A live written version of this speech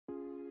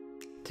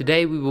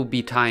Today we will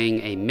be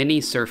tying a mini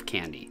surf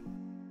candy.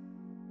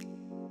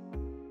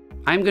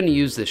 I'm going to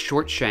use this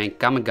short shank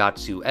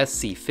Gamakatsu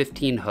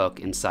SC15 hook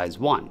in size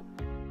 1.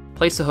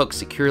 Place the hook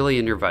securely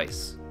in your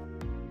vise.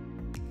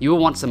 You will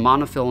want some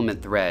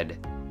monofilament thread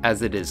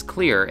as it is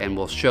clear and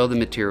will show the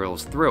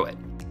materials through it.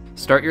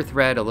 Start your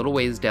thread a little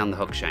ways down the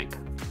hook shank.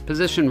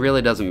 Position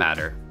really doesn't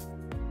matter.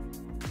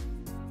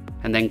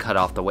 And then cut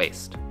off the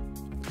waste.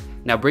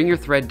 Now bring your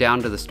thread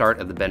down to the start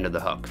of the bend of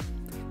the hook.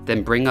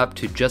 Then bring up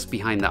to just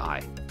behind the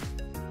eye.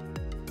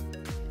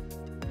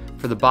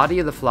 For the body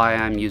of the fly,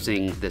 I'm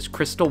using this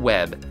Crystal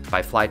Web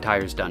by Fly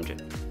Tyers Dungeon.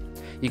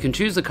 You can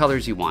choose the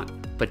colors you want,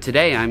 but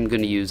today I'm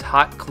going to use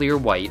hot clear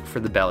white for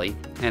the belly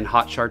and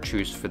hot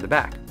chartreuse for the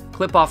back.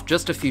 Clip off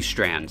just a few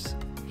strands.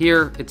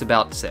 Here it's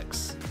about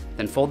 6.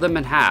 Then fold them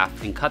in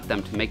half and cut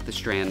them to make the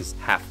strands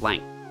half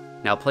length.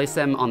 Now place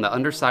them on the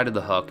underside of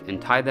the hook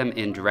and tie them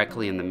in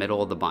directly in the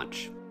middle of the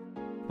bunch.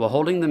 While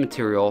holding the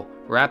material,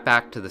 wrap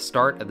back to the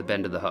start of the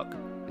bend of the hook,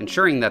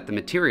 ensuring that the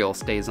material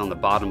stays on the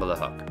bottom of the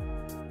hook.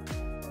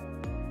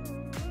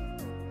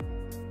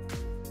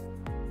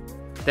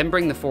 Then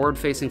bring the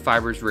forward-facing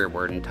fibers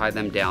rearward and tie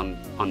them down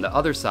on the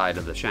other side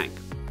of the shank,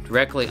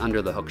 directly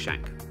under the hook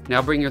shank.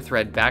 Now bring your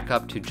thread back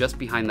up to just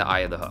behind the eye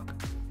of the hook.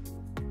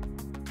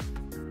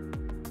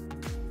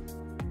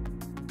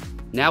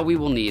 Now we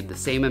will need the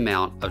same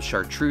amount of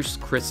chartreuse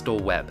crystal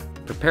web.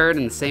 Prepare it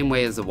in the same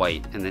way as the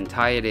white and then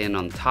tie it in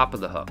on top of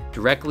the hook,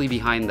 directly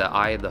behind the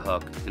eye of the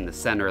hook in the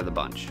center of the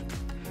bunch.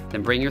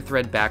 Then bring your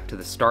thread back to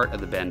the start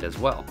of the bend as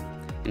well,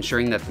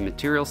 ensuring that the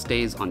material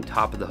stays on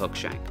top of the hook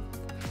shank.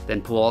 Then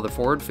pull all the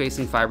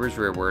forward-facing fibers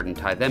rearward and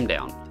tie them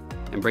down,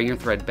 and bring your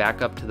thread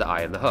back up to the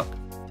eye of the hook.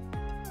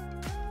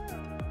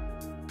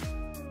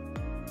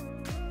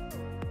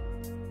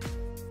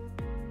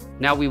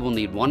 Now we will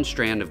need 1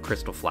 strand of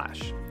crystal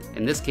flash.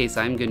 In this case,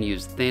 I'm going to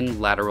use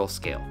thin lateral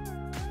scale.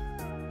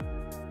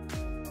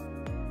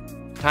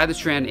 Tie the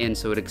strand in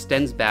so it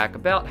extends back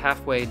about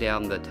halfway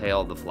down the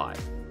tail of the fly.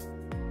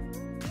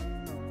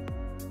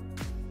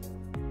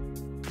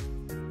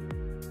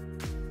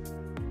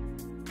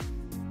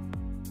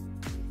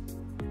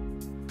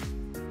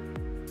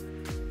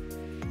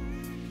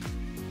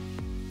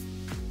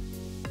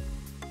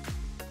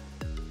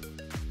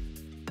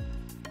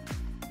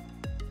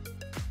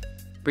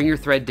 Bring your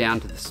thread down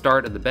to the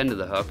start of the bend of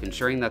the hook,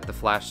 ensuring that the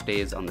flash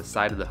stays on the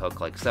side of the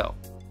hook like so.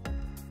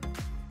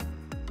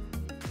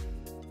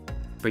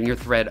 Bring your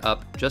thread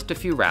up just a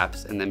few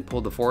wraps and then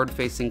pull the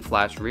forward-facing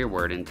flash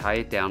rearward and tie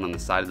it down on the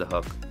side of the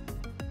hook.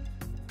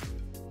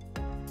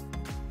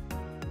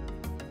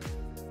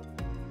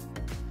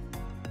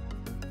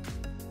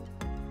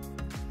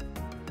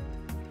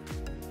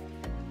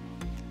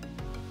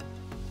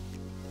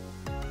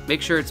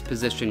 Make sure it's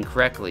positioned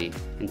correctly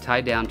and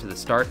tie down to the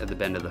start of the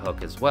bend of the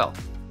hook as well.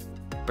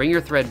 Bring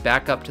your thread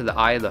back up to the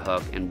eye of the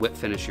hook and whip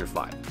finish your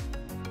fly.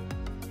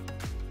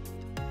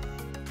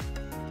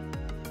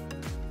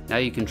 Now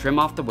you can trim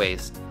off the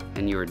waste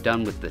and you are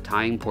done with the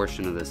tying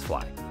portion of this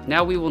fly.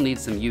 Now we will need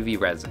some UV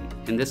resin.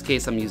 In this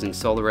case I'm using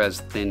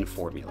Solarez thin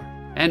formula.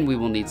 And we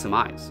will need some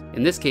eyes.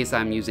 In this case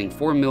I'm using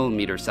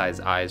 4mm size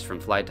eyes from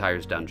Fly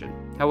Tyers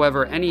Dungeon.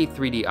 However, any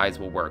 3D eyes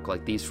will work,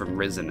 like these from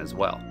Risen as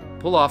well.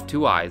 Pull off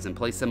 2 eyes and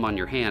place them on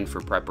your hand for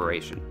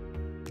preparation.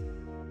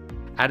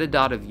 Add a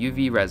dot of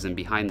UV resin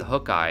behind the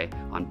hook eye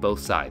on both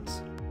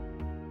sides.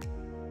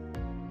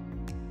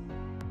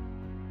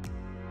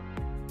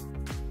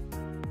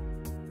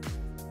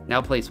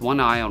 Now place 1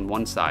 eye on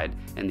one side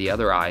and the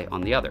other eye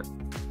on the other.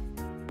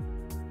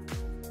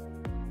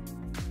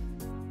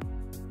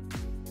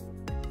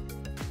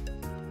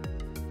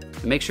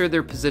 Make sure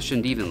they're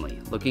positioned evenly,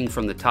 looking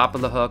from the top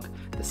of the hook,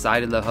 the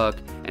side of the hook,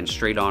 and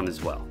straight on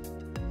as well.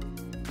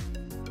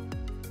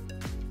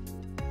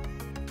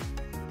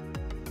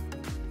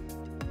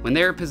 When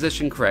they are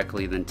positioned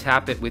correctly, then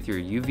tap it with your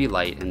UV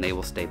light and they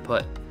will stay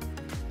put.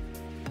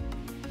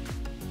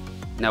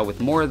 Now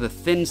with more of the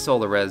thin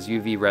Solarez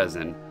UV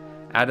resin,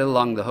 add it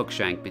along the hook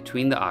shank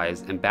between the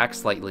eyes and back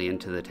slightly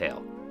into the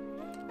tail.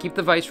 Keep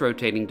the vise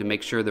rotating to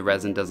make sure the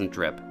resin doesn't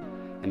drip,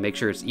 and make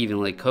sure it's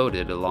evenly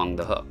coated along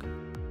the hook.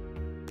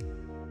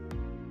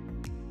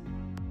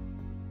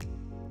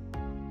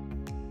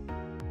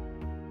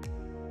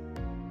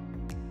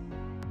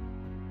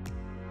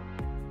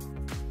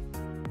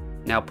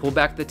 Now pull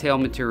back the tail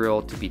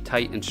material to be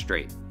tight and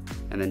straight,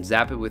 and then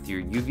zap it with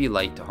your UV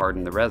light to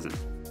harden the resin.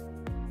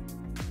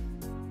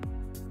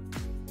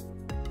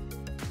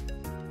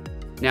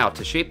 Now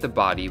to shape the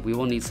body, we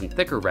will need some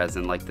thicker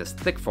resin like this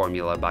thick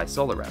formula by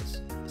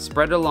Solarez.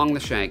 Spread it along the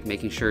shank,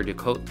 making sure to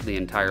coat the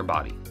entire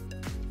body.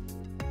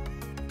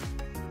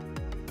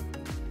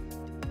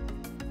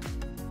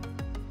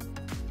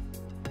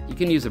 You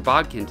can use a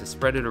bodkin to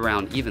spread it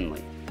around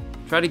evenly.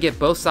 Try to get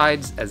both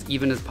sides as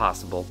even as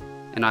possible.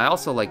 And I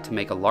also like to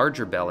make a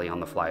larger belly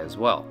on the fly as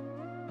well.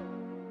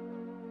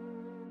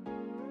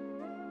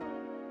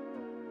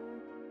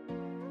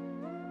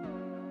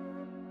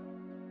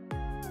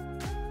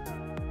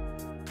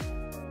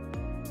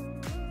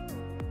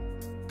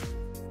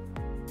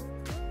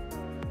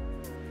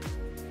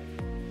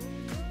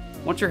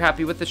 Once you're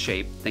happy with the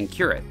shape, then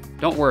cure it.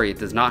 Don't worry, it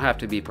does not have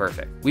to be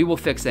perfect. We will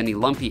fix any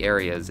lumpy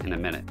areas in a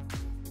minute.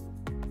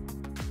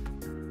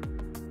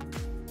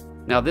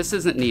 Now this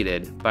isn't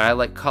needed, but I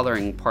like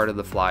coloring part of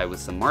the fly with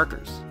some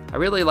markers. I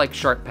really like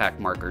Sharp Pack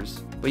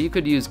markers, but you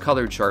could use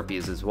colored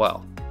Sharpies as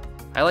well.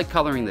 I like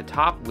coloring the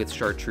top with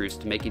chartreuse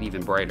to make it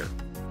even brighter.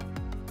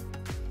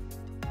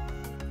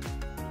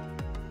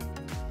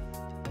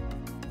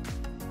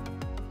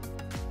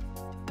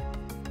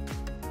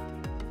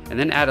 And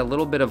then add a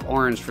little bit of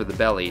orange for the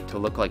belly to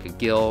look like a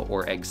gill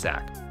or egg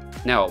sac.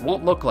 Now it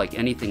won't look like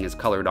anything is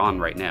colored on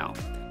right now.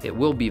 It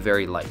will be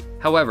very light.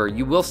 However,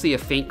 you will see a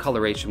faint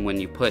coloration when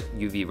you put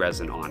UV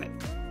resin on it.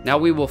 Now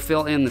we will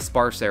fill in the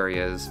sparse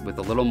areas with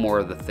a little more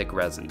of the thick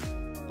resin.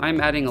 I'm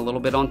adding a little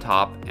bit on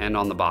top and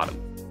on the bottom.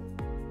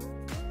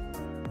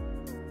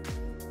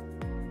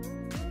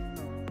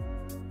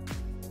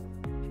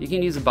 You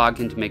can use a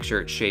bodkin to make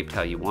sure it's shaped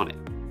how you want it.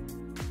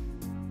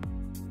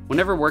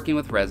 Whenever working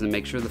with resin,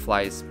 make sure the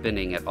fly is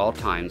spinning at all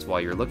times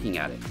while you're looking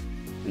at it.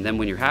 And then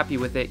when you're happy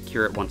with it,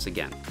 cure it once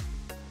again.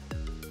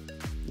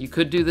 You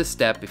could do this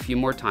step a few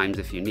more times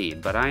if you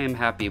need, but I am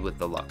happy with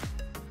the look.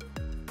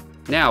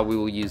 Now we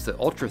will use the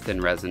ultra thin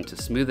resin to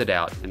smooth it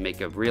out and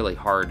make a really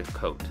hard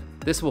coat.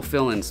 This will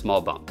fill in small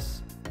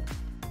bumps.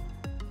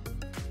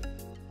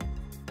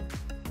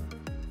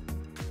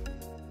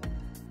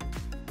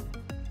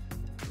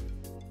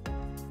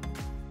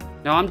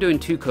 Now I'm doing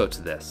 2 coats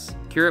of this.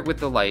 Cure it with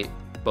the light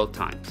both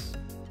times.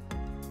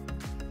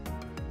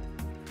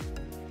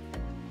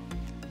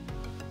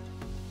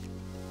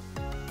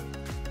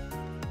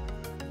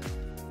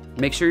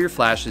 Make sure your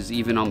flash is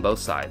even on both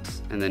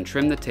sides, and then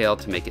trim the tail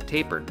to make it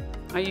tapered.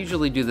 I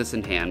usually do this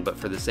in hand, but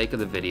for the sake of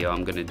the video,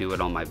 I'm going to do it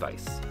on my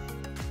vise.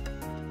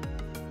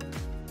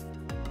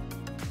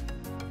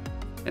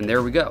 And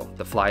there we go,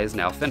 the fly is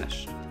now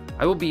finished.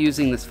 I will be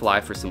using this fly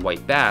for some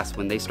white bass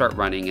when they start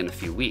running in a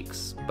few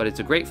weeks, but it's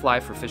a great fly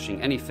for fishing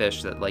any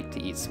fish that like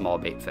to eat small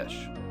bait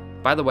fish.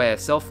 By the way, I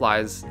sell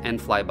flies and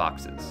fly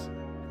boxes.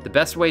 The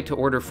best way to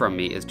order from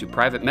me is to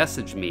private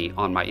message me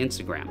on my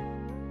Instagram.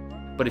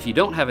 But if you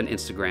don't have an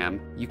Instagram,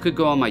 you could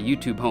go on my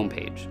YouTube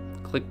homepage,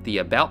 click the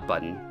About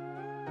button,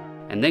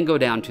 and then go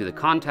down to the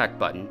Contact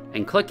button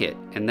and click it,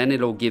 and then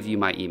it'll give you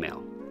my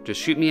email. Just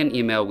shoot me an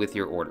email with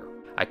your order.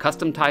 I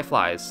custom tie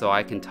flies, so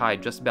I can tie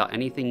just about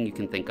anything you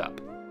can think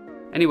up.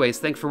 Anyways,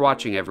 thanks for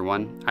watching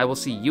everyone. I will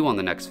see you on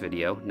the next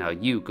video. Now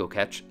you go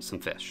catch some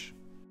fish.